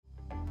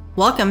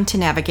Welcome to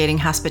Navigating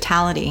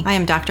Hospitality. I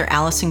am Dr.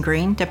 Allison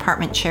Green,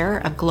 Department Chair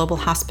of Global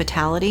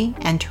Hospitality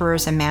and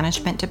Tourism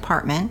Management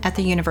Department at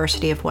the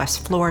University of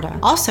West Florida.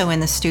 Also in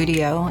the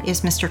studio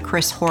is Mr.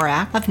 Chris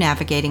Horak of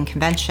Navigating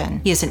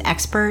Convention. He is an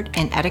expert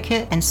in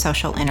etiquette and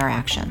social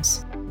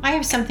interactions. I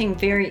have something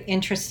very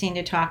interesting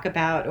to talk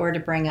about or to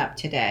bring up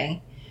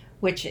today,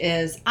 which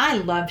is I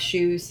love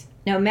shoes.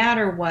 No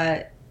matter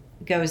what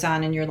goes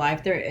on in your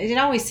life, it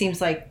always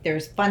seems like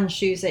there's fun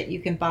shoes that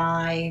you can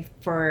buy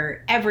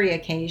for every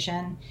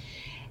occasion.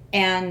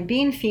 And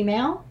being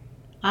female,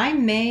 I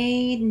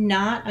may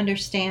not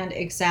understand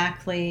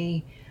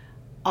exactly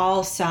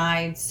all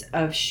sides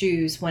of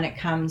shoes when it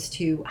comes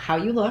to how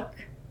you look,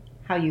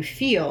 how you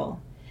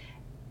feel,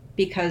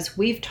 because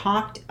we've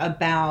talked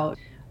about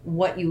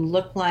what you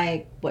look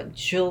like, what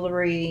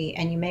jewelry,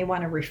 and you may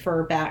want to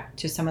refer back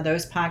to some of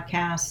those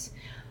podcasts.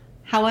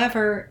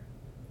 However,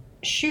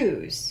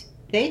 shoes,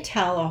 they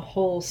tell a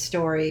whole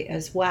story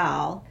as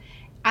well.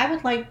 I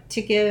would like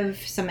to give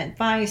some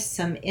advice,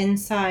 some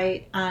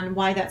insight on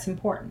why that's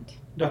important.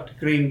 Dr.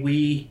 Green,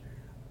 we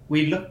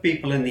look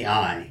people in the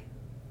eye,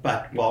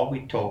 but while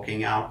we're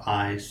talking, our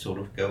eyes sort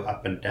of go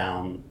up and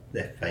down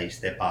their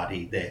face, their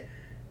body,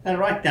 and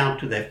right down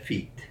to their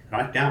feet,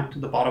 right down to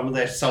the bottom of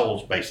their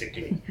soles,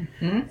 basically.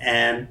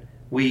 And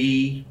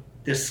we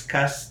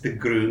discuss the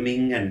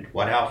grooming and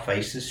what our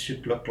faces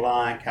should look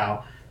like,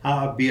 how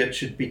our beard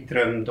should be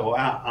trimmed, or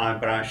our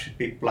eyebrows should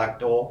be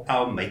plucked, or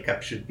our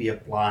makeup should be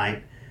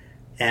applied.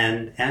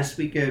 And as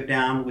we go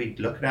down, we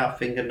look at our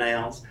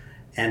fingernails.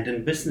 And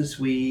in business,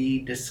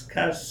 we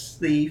discuss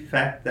the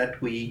fact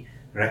that we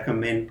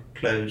recommend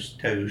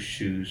closed-toe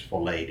shoes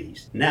for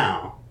ladies.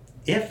 Now,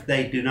 if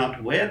they do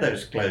not wear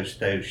those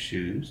closed-toe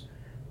shoes,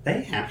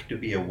 they have to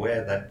be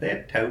aware that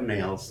their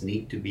toenails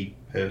need to be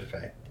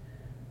perfect.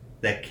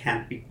 There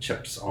can't be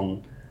chips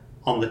on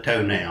the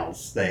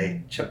toenails,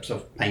 chips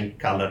of paint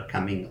color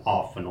coming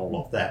off and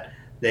all of that.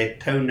 Their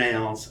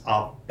toenails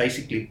are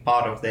basically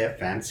part of their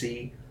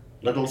fancy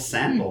little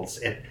sandals.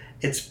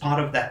 It's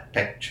part of that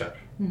picture.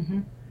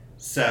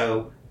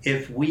 So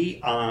if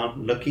we are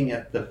looking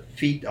at the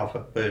feet of a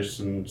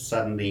person,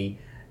 suddenly,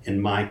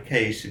 in my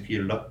case, if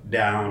you look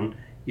down,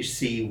 you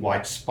see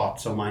white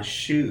spots on my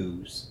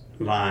shoes.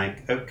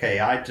 Like, okay,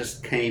 I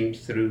just came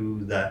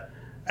through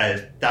a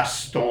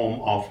dust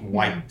storm of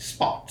white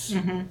spots,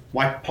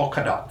 white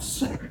polka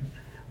dots.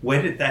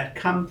 Where did that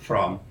come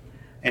from?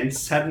 And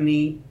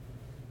suddenly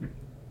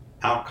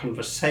our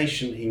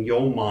conversation in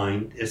your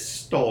mind is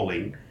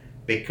stalling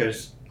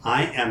because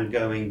I am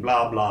going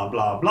blah, blah,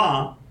 blah,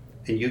 blah,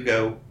 and you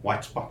go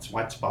white spots,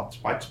 white spots,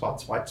 white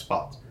spots, white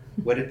spots.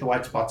 Where did the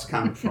white spots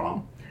come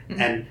from?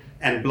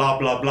 And blah,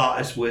 blah, blah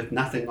is worth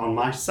nothing on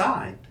my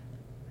side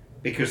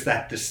because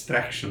that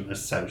distraction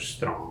is so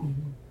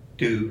strong.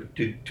 To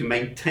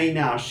maintain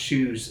our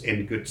shoes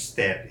in good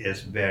stead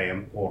is very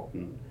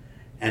important.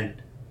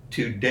 And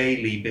to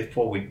daily,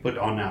 before we put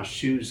on our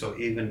shoes, or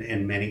even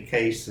in many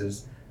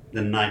cases,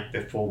 the night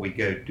before we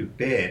go to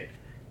bed,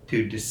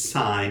 to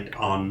decide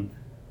on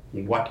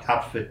what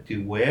outfit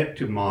to wear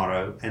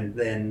tomorrow, and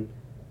then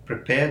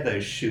prepare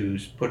those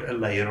shoes, put a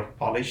layer of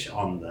polish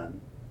on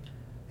them.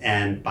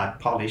 And by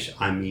polish,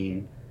 I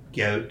mean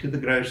go to the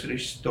grocery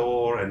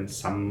store and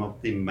some of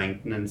the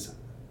maintenance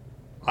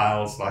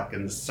aisles, like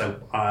in the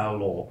soap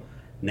aisle or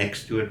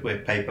next to it where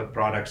paper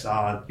products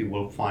are, you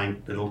will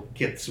find little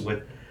kits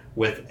with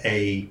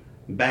a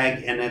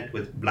bag in it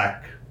with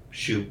black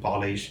shoe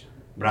polish,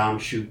 brown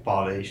shoe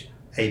polish,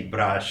 a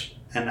brush,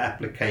 an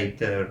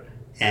applicator,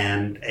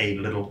 and a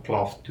little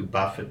cloth to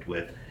buff it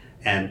with.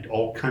 And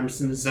all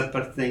comes in a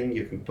zipper thing.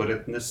 You can put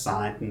it in the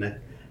side, in the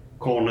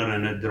corner,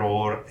 in a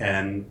drawer,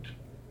 and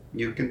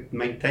you can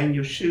maintain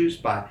your shoes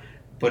by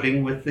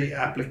putting with the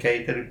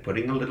applicator,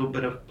 putting a little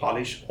bit of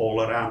polish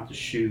all around the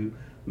shoe,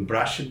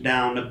 brush it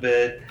down a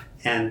bit,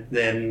 and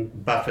then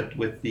buff it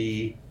with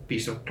the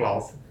piece of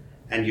cloth,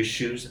 and your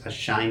shoes are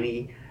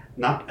shiny.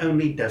 Not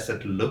only does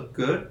it look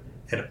good,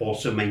 it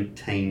also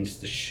maintains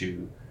the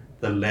shoe.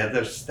 The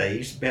leather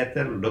stays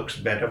better, looks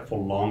better for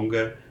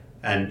longer,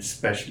 and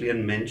especially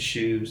in men's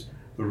shoes,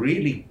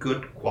 really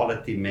good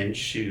quality men's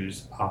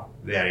shoes are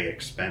very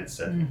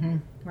expensive.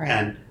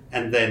 Right.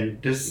 And then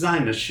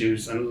designer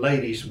shoes in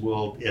ladies'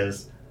 world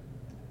is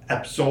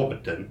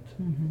absorbent.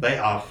 They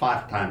are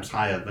 5 times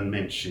higher than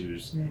men's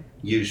shoes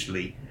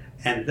usually.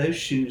 And those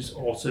shoes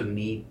also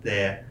need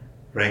their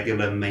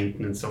regular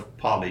maintenance of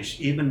polish.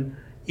 Even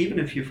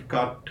if you've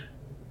got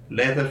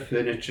leather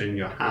furniture in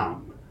your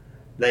home,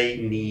 they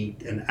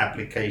need an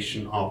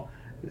application of,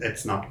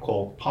 it's not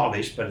called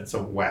polish, but it's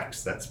a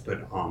wax that's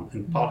put on.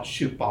 And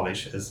shoe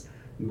polish is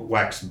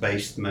wax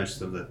based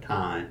most of the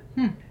time.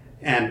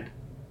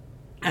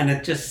 And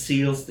it just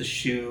seals the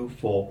shoe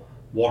for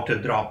water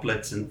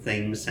droplets and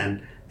things,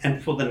 and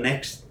for the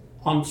next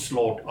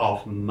onslaught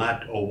of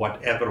mud or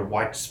whatever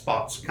white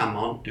spots come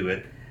onto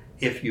it.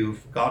 If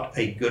you've got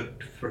a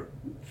good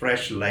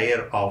fresh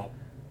layer of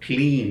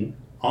clean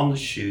on the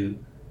shoe,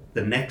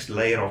 the next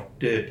layer of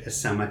dirt is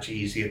so much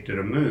easier to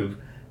remove.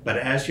 But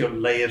as your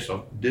layers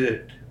of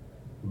dirt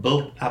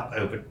built up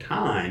over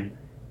time,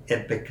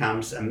 it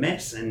becomes a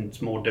mess and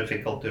it's more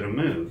difficult to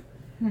remove.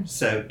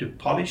 So to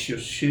polish your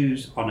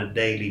shoes on a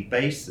daily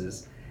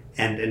basis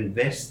and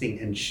investing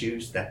in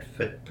shoes that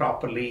fit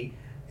properly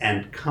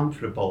and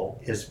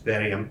comfortable is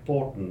very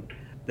important.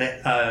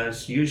 There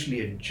is usually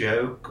a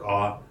joke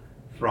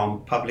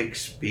from public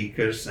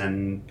speakers,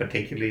 and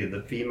particularly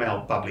the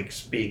female public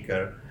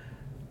speaker,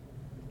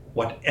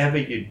 whatever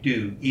you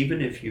do,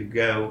 even if you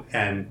go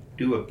and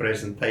do a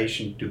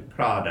presentation to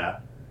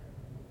Prada,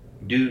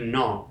 do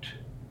not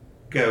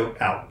go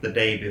out the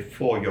day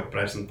before your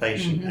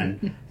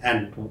presentation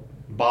and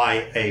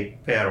buy a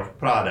pair of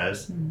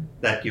Pradas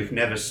that you've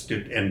never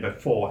stood in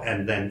before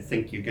and then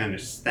think you're going to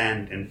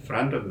stand in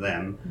front of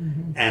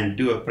them and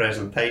do a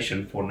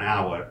presentation for an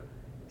hour.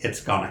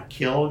 It's going to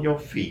kill your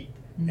feet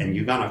and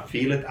you're going to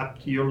feel it up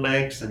to your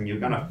legs and you're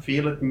going to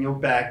feel it in your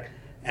back,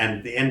 and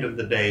at the end of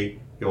the day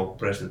your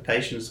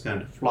presentation is going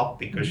to flop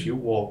because you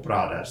wore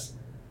Pradas.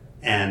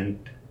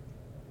 And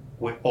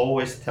we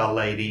always tell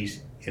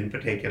ladies in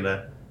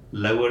particular,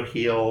 lower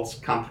heels,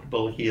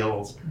 comfortable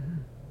heels,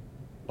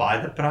 buy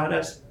the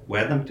Pradas,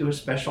 wear them to a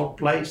special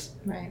place,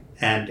 right,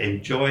 and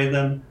enjoy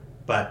them,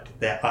 but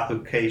there are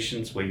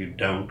occasions where you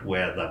don't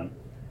wear them.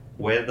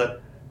 Wear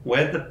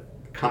the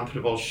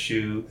comfortable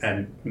shoe,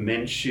 and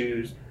men's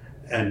shoes,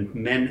 and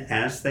men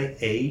as they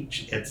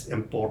age, it's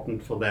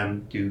important for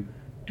them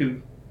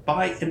to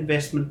buy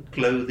investment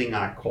clothing,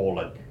 I call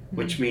it,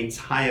 which means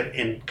higher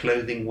end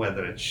clothing,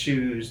 whether it's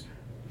shoes,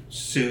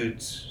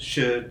 suits,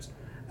 shirts,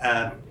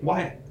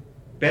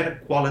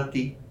 better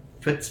quality,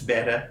 fits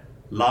better,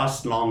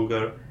 lasts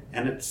longer,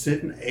 and at a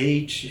certain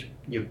age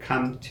you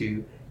come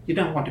to, you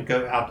don't want to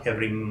go out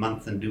every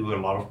month and do a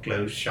lot of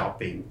clothes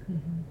shopping.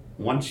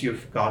 Once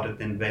you've got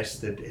it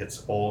invested,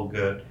 it's all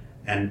good.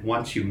 And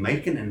once you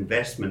make an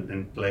investment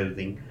in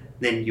clothing,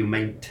 then you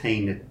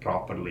maintain it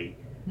properly.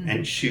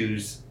 And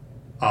shoes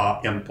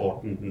are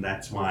important, and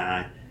that's why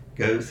I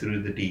go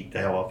through the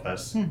detail of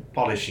us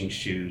polishing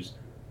shoes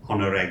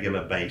on a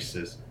regular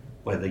basis,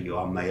 whether you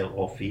are male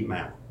or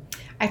female.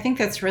 I think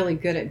that's really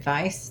good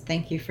advice.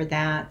 Thank you for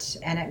that.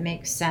 And it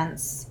makes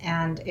sense,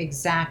 and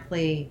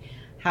exactly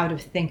how to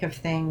think of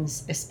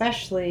things,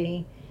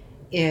 especially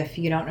if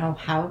you don't know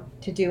how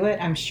to do it.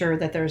 I'm sure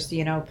that there's,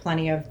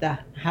 plenty of the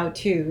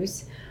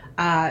how-tos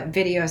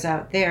videos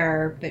out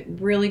there, but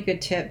really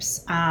good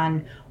tips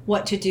on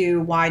what to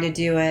do, why to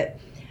do it.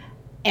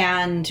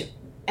 And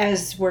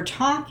as we're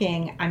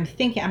talking,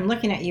 I'm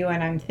looking at you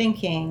and I'm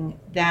thinking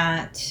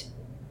that,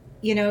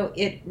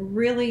 it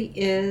really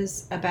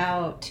is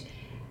about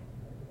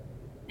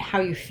how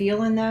you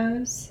feel in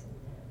those,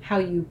 how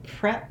you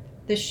prep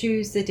the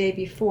shoes the day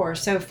before.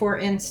 So for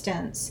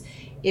instance,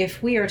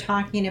 if we are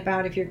talking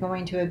about if you're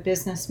going to a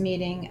business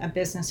meeting, a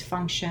business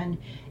function,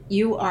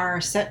 you are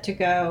set to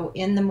go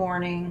in the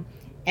morning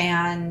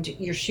and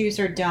your shoes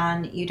are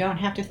done. You don't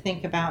have to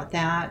think about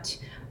that.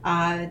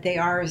 They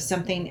are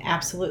something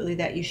absolutely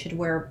that you should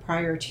wear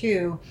prior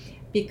to,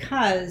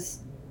 because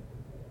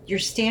you're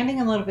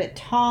standing a little bit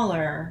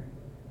taller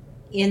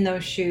in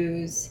those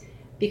shoes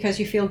because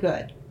you feel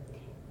good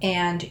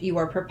and you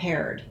are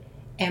prepared.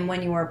 And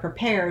when you are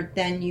prepared,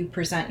 then you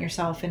present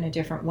yourself in a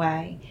different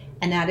way.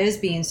 And that is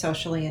being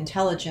socially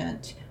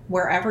intelligent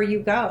wherever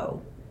you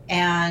go.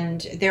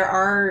 And there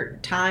are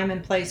time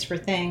and place for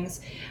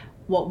things.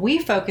 What we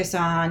focus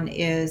on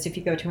is if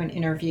you go to an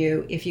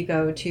interview, if you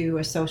go to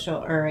a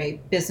social or a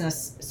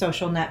business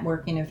social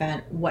networking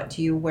event, what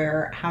do you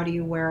wear? How do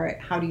you wear it?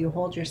 How do you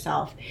hold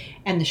yourself?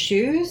 And the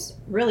shoes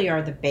really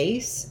are the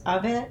base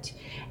of it.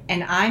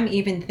 And I'm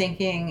even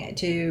thinking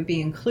to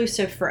be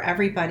inclusive for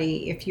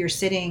everybody. If you're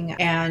sitting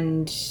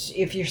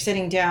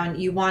down,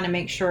 you want to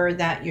make sure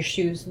that your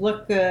shoes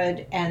look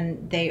good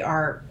and they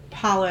are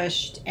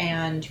polished,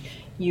 and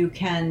you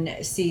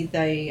can see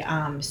the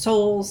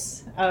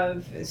soles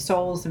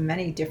in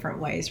many different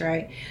ways,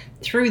 right?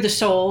 Through the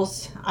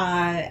soles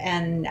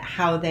and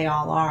how they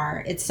all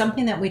are. It's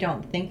something that we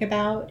don't think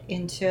about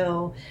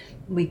until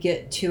we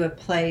get to a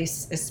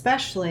place,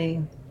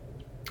 especially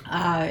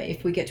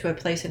if we get to a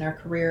place in our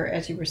career,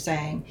 as you were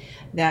saying,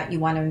 that you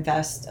want to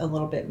invest a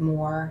little bit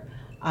more.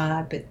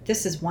 But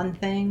this is one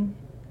thing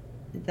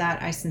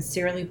that I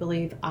sincerely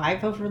believe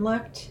I've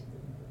overlooked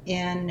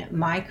in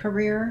my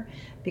career,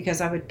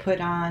 because I would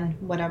put on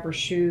whatever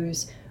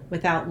shoes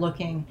without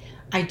looking.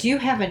 I do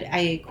have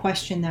a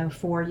question though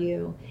for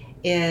you,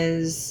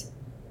 is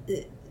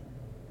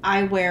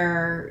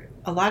a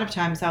lot of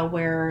times I'll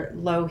wear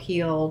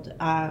low-heeled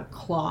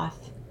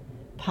cloth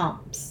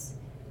pumps.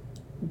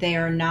 They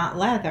are not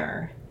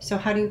leather. So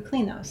how do you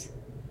clean those?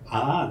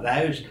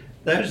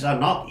 Those are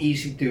not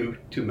easy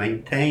to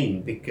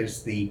maintain,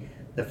 because the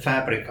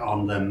fabric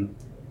on them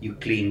you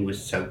clean with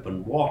soap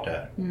and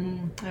water.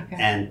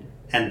 Okay.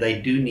 And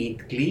they do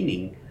need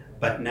cleaning,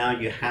 but now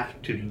you have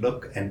to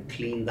look and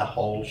clean the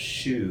whole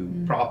shoe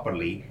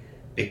properly,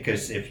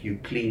 because if you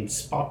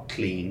spot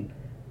clean,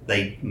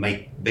 they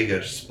make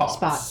bigger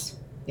spots.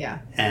 Yeah.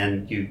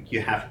 And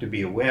you have to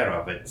be aware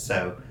of it.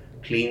 So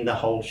clean the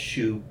whole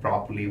shoe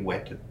properly,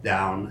 wet it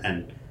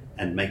down,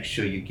 and make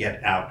sure you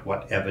get out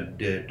whatever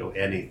dirt or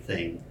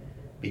anything,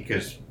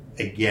 because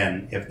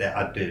again, if there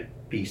are dirt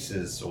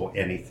pieces or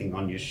anything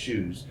on your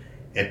shoes,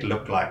 it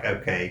looked like,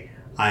 okay,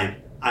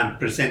 I'm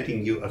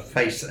presenting you a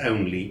face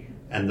only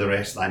and the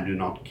rest I do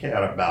not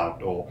care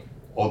about,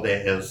 or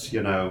there is,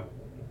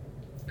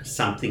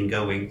 something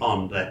going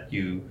on that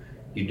you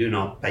do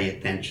not pay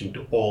attention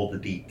to all the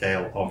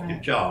detail of your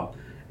job.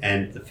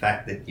 And the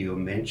fact that you're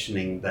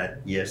mentioning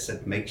that, yes,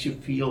 it makes you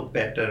feel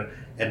better,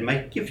 it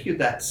might give you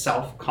that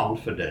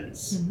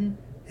self-confidence,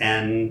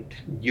 and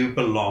you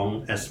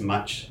belong as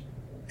much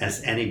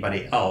as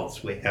anybody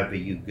else wherever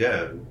you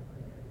go,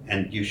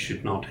 and you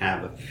should not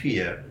have a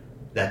fear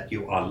that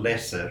you are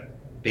lesser,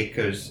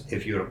 because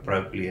if you're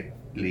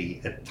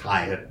appropriately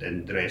attired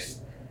and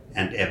dressed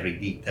and every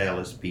detail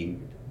is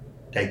being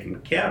taken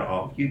care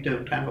of, you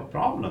don't have a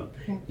problem.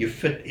 You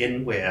fit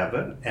in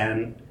wherever,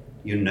 and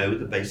you know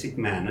the basic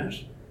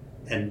manners,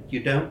 and you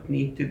don't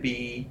need to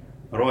be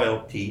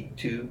royalty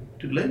to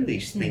learn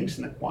these things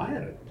and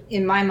acquire it.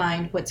 In my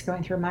mind, what's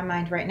going through my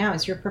mind right now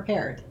is you're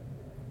prepared.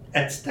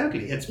 It's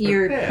prepared.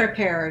 You're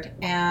prepared,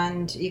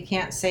 and you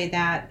can't say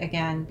that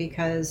again,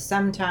 because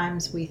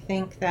sometimes we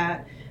think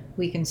that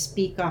we can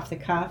speak off the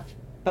cuff,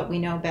 but we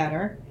know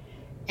better,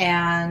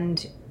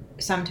 and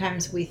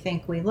sometimes we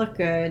think we look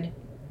good,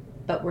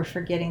 but we're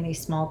forgetting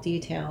these small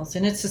details.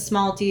 And it's the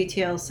small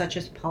details, such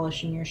as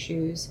polishing your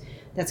shoes,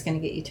 that's going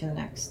to get you to the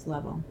next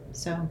level.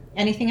 So,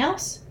 anything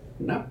else?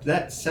 No,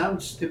 that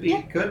sounds to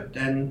be good,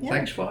 and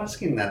thanks for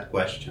asking that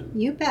question.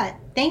 You bet.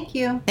 Thank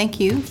you. Thank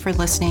you for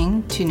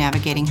listening to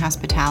Navigating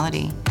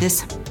Hospitality.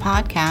 This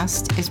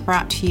podcast is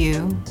brought to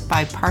you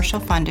by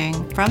partial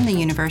funding from the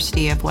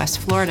University of West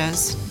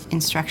Florida's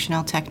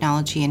Instructional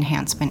Technology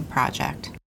Enhancement Project.